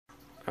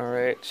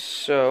Alright,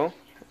 so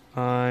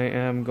I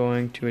am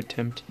going to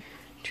attempt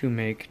to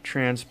make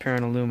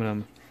transparent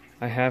aluminum.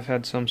 I have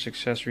had some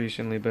success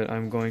recently, but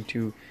I'm going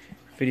to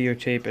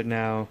videotape it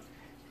now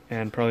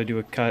and probably do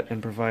a cut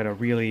and provide a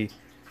really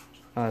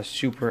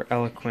super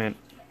eloquent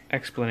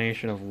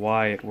explanation of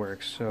why it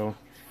works. So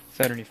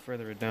without any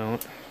further ado,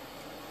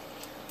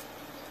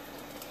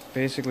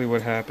 basically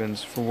what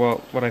happens, for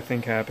what I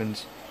think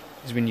happens,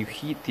 is when you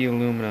heat the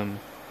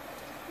aluminum,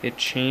 it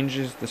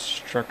changes the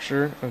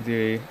structure of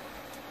the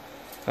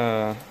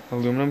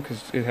aluminum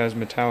because it has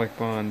metallic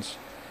bonds.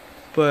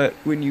 But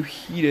when you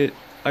heat it,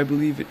 I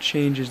believe it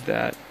changes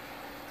that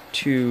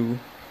to,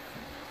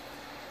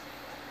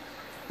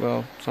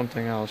 well,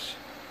 something else.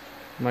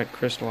 It might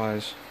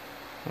crystallize.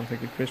 I don't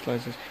think it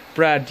crystallizes.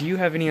 Brad, do you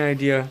have any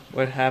idea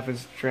what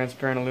happens to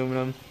transparent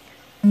aluminum?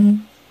 What?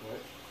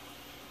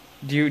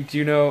 Do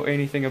you know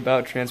anything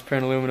about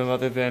transparent aluminum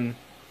other than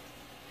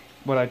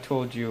what I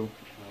told you?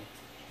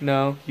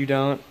 No, you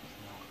don't? No.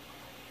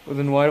 Well,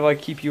 then why do I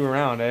keep you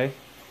around, eh?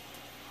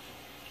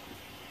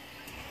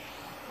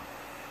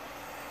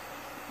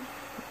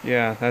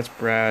 Yeah, that's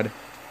Brad.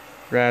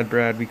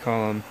 Brad, we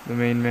call him. The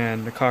main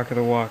man, the cock of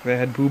the walk, the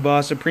head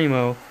poobah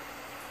supremo.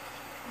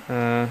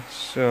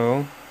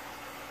 So...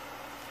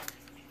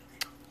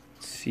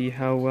 see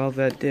how well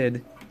that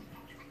did.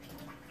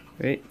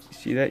 Wait,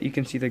 see that? You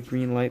can see the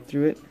green light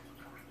through it?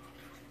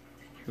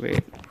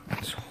 Wait,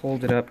 let's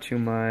hold it up to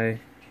my...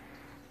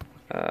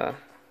 Alright,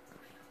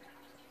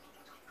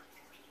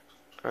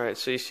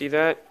 so you see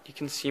that? You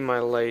can see my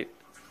light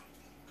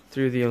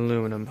through the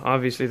aluminum.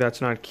 Obviously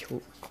that's not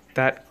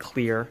that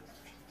clear.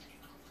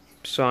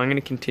 So I'm going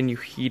to continue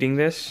heating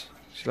this.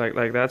 See,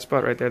 like that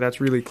spot right there,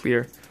 that's really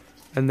clear.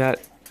 And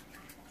that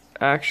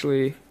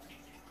actually,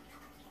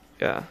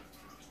 yeah.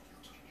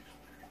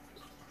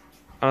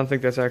 I don't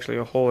think that's actually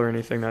a hole or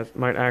anything. That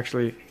might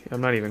actually,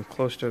 I'm not even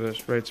close to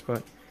this right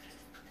spot.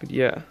 But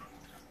yeah,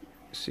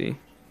 see, you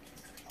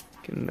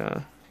can,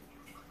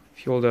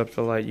 if you hold up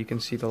the light, you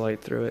can see the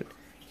light through it.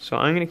 So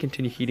I'm going to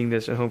continue heating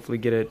this and hopefully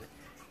get it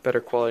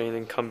better quality and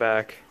then come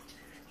back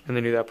and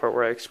then do that part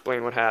where I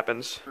explain what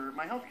happens. For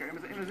my healthcare, it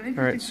was an interesting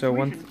Alright, so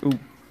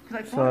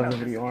still have the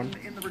video on.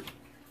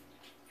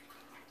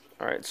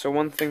 Alright, so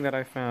one thing that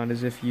I found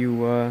is if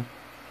you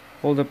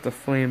hold up the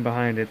flame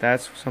behind it,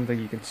 that's something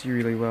you can see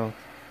really well.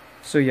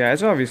 So yeah,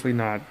 it's obviously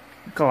not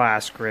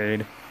glass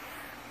grade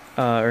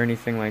or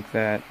anything like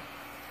that,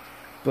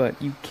 but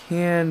you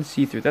can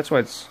see through. That's why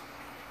it's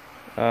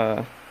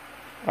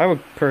I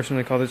would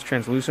personally call this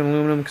translucent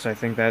aluminum because I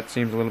think that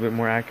seems a little bit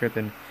more accurate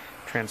than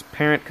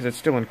transparent because it's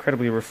still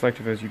incredibly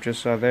reflective as you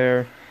just saw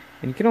there,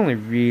 and you can only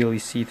really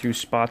see through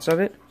spots of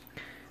it.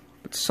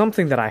 But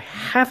something that I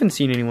haven't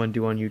seen anyone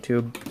do on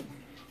YouTube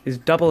is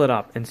double it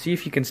up and see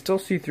if you can still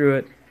see through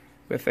it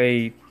with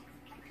a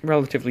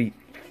relatively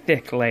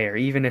thick layer,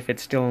 even if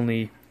it's still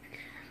only,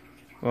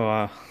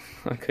 I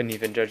couldn't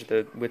even judge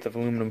the width of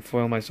aluminum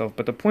foil myself,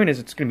 but the point is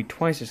it's going to be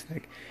twice as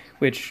thick,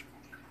 which,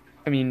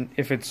 I mean,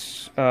 if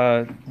it's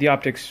the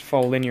optics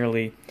fall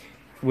linearly,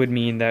 would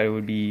mean that it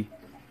would be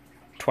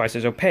twice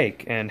as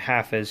opaque and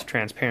half as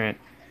transparent.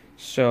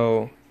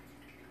 So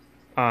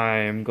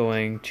I'm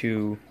going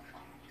to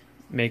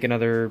make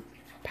another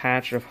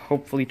patch of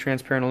hopefully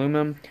transparent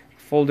aluminum,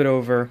 fold it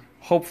over,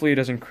 hopefully it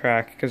doesn't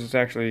crack because it's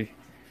actually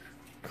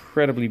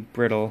incredibly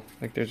brittle.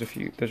 Like there's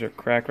a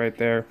crack right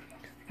there.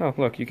 Oh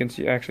look, you can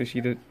actually see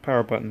the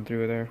power button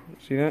through there.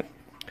 See that?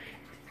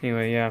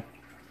 Anyway, yeah.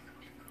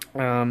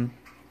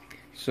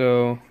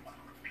 So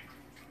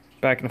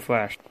back in a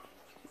flash.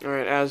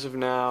 Alright, as of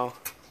now,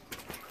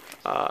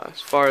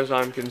 as far as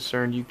I'm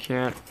concerned, you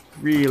can't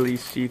really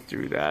see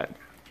through that.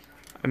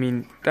 I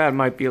mean, that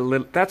might be a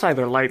little, that's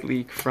either light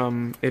leak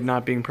from it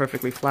not being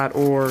perfectly flat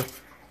or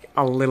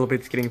a little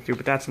bit's getting through,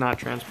 but that's not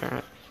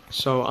transparent.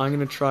 So I'm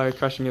going to try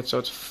crushing it so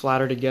it's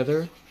flatter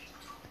together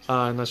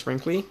and less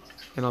wrinkly,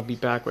 and I'll be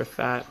back with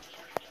that.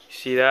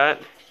 See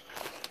that?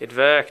 It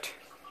worked.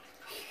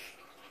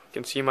 You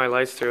can see my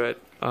lights through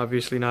it.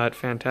 Obviously not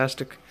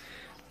fantastic,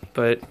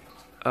 but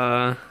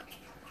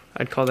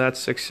I'd call that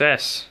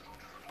success.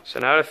 So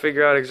now to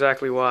figure out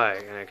exactly why,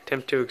 and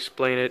attempt to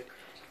explain it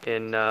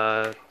in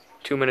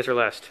 2 minutes or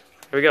less.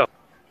 Here we go.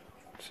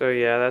 So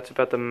yeah, that's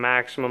about the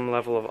maximum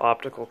level of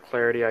optical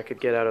clarity I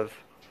could get out of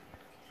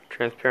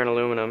transparent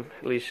aluminum,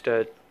 at least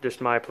at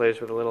just my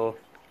place with a little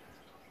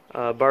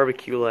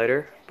barbecue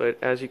lighter. But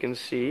as you can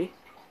see,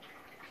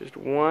 just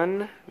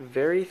one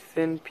very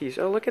thin piece.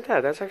 Oh, look at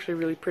that. That's actually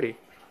really pretty.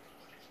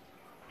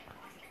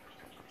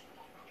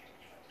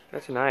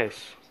 That's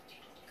nice.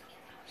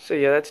 So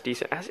yeah, that's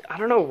decent. I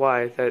don't know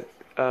why that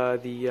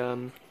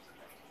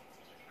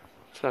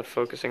it's not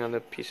focusing on the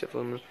piece of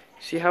aluminum.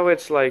 See how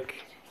it's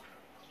like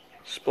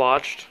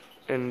splotched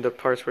in the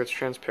parts where it's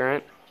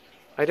transparent?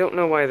 I don't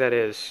know why that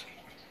is.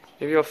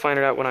 Maybe I'll find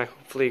it out when I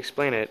hopefully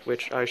explain it,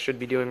 which I should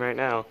be doing right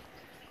now.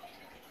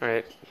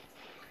 Alright.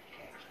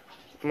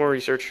 More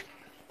research.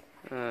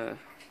 Yeah,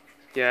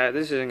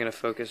 this isn't gonna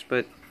focus,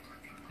 but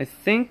I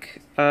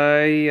think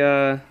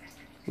I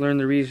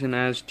learned the reason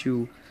as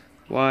to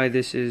why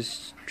this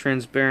is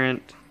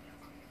transparent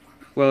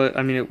Well,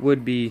 I mean, it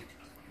would be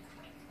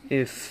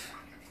if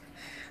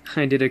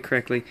I did it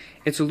correctly.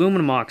 It's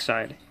aluminum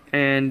oxide,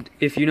 and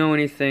if you know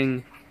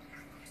anything,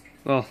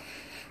 well,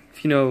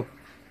 if you know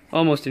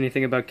almost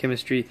anything about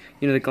chemistry,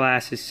 you know the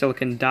glass is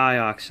silicon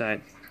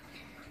dioxide.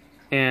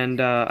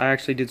 And I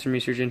actually did some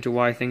research into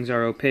why things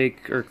are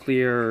opaque or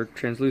clear or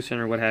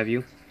translucent or what have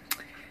you.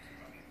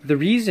 The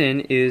reason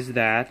is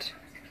that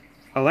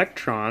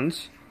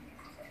electrons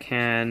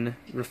can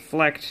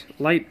reflect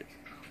light,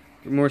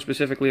 more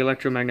specifically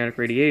electromagnetic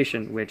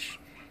radiation, which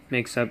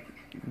makes up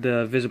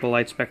the visible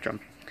light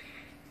spectrum.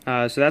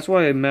 So that's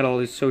why metal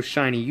is so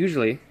shiny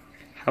usually.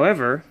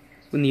 However,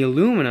 when the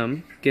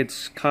aluminum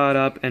gets caught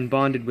up and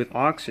bonded with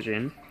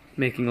oxygen,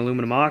 making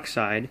aluminum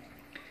oxide,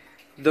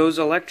 those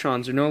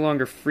electrons are no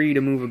longer free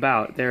to move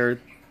about. They're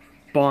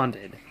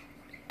bonded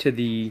to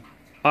the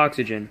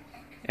oxygen,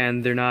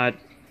 and they're not...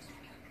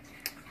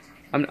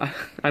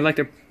 I'd like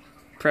to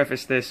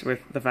preface this with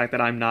the fact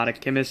that I'm not a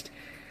chemist,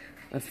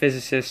 a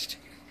physicist,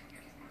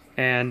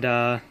 and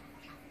the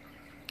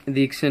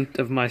extent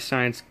of my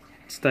science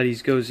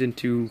studies goes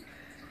into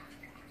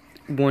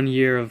 1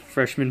 year of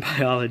freshman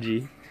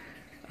biology,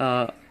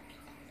 and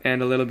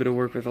a little bit of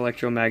work with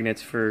electromagnets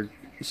for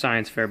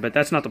science fair, but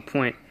that's not the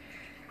point.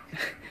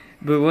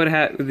 But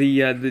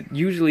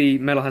usually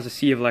metal has a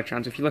sea of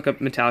electrons. If you look up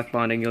metallic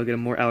bonding, you'll get a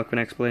more eloquent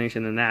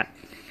explanation than that.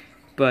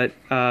 But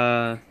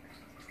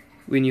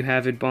when you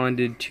have it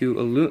bonded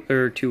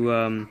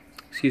to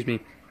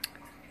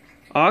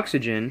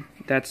oxygen,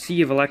 that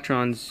sea of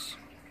electrons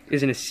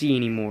isn't a sea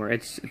anymore.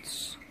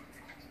 It's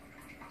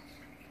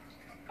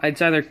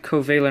either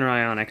covalent or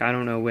ionic. I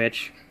don't know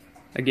which.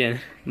 Again,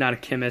 not a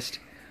chemist.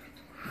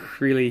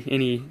 Really,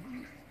 any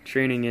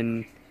training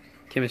in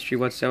chemistry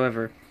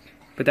whatsoever.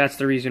 But that's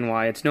the reason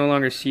why. It's no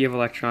longer a sea of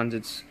electrons.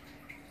 It's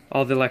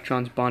all the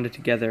electrons bonded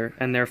together,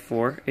 and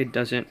therefore it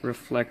doesn't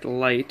reflect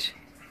light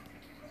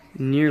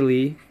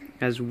nearly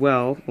as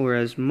well or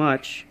as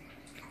much.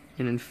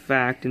 And in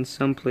fact, in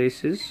some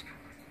places,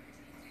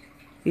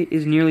 it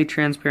is nearly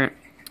transparent.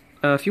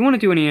 If you want to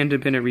do any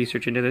independent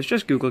research into this,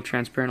 just Google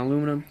transparent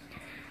aluminum.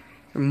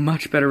 There are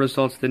much better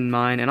results than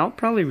mine, and I'll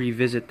probably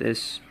revisit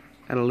this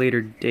at a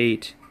later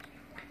date,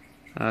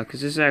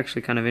 because this is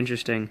actually kind of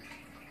interesting.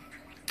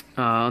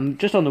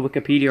 Just on the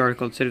Wikipedia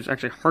article, it said it's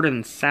actually harder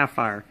than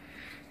sapphire,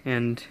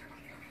 and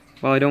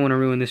while I don't want to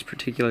ruin this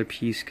particular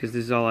piece, because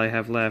this is all I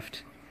have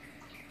left,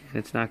 and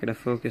it's not going to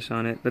focus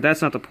on it, but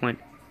that's not the point.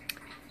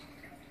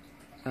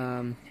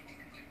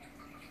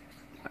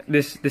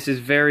 This is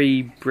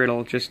very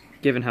brittle, just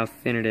given how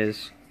thin it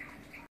is.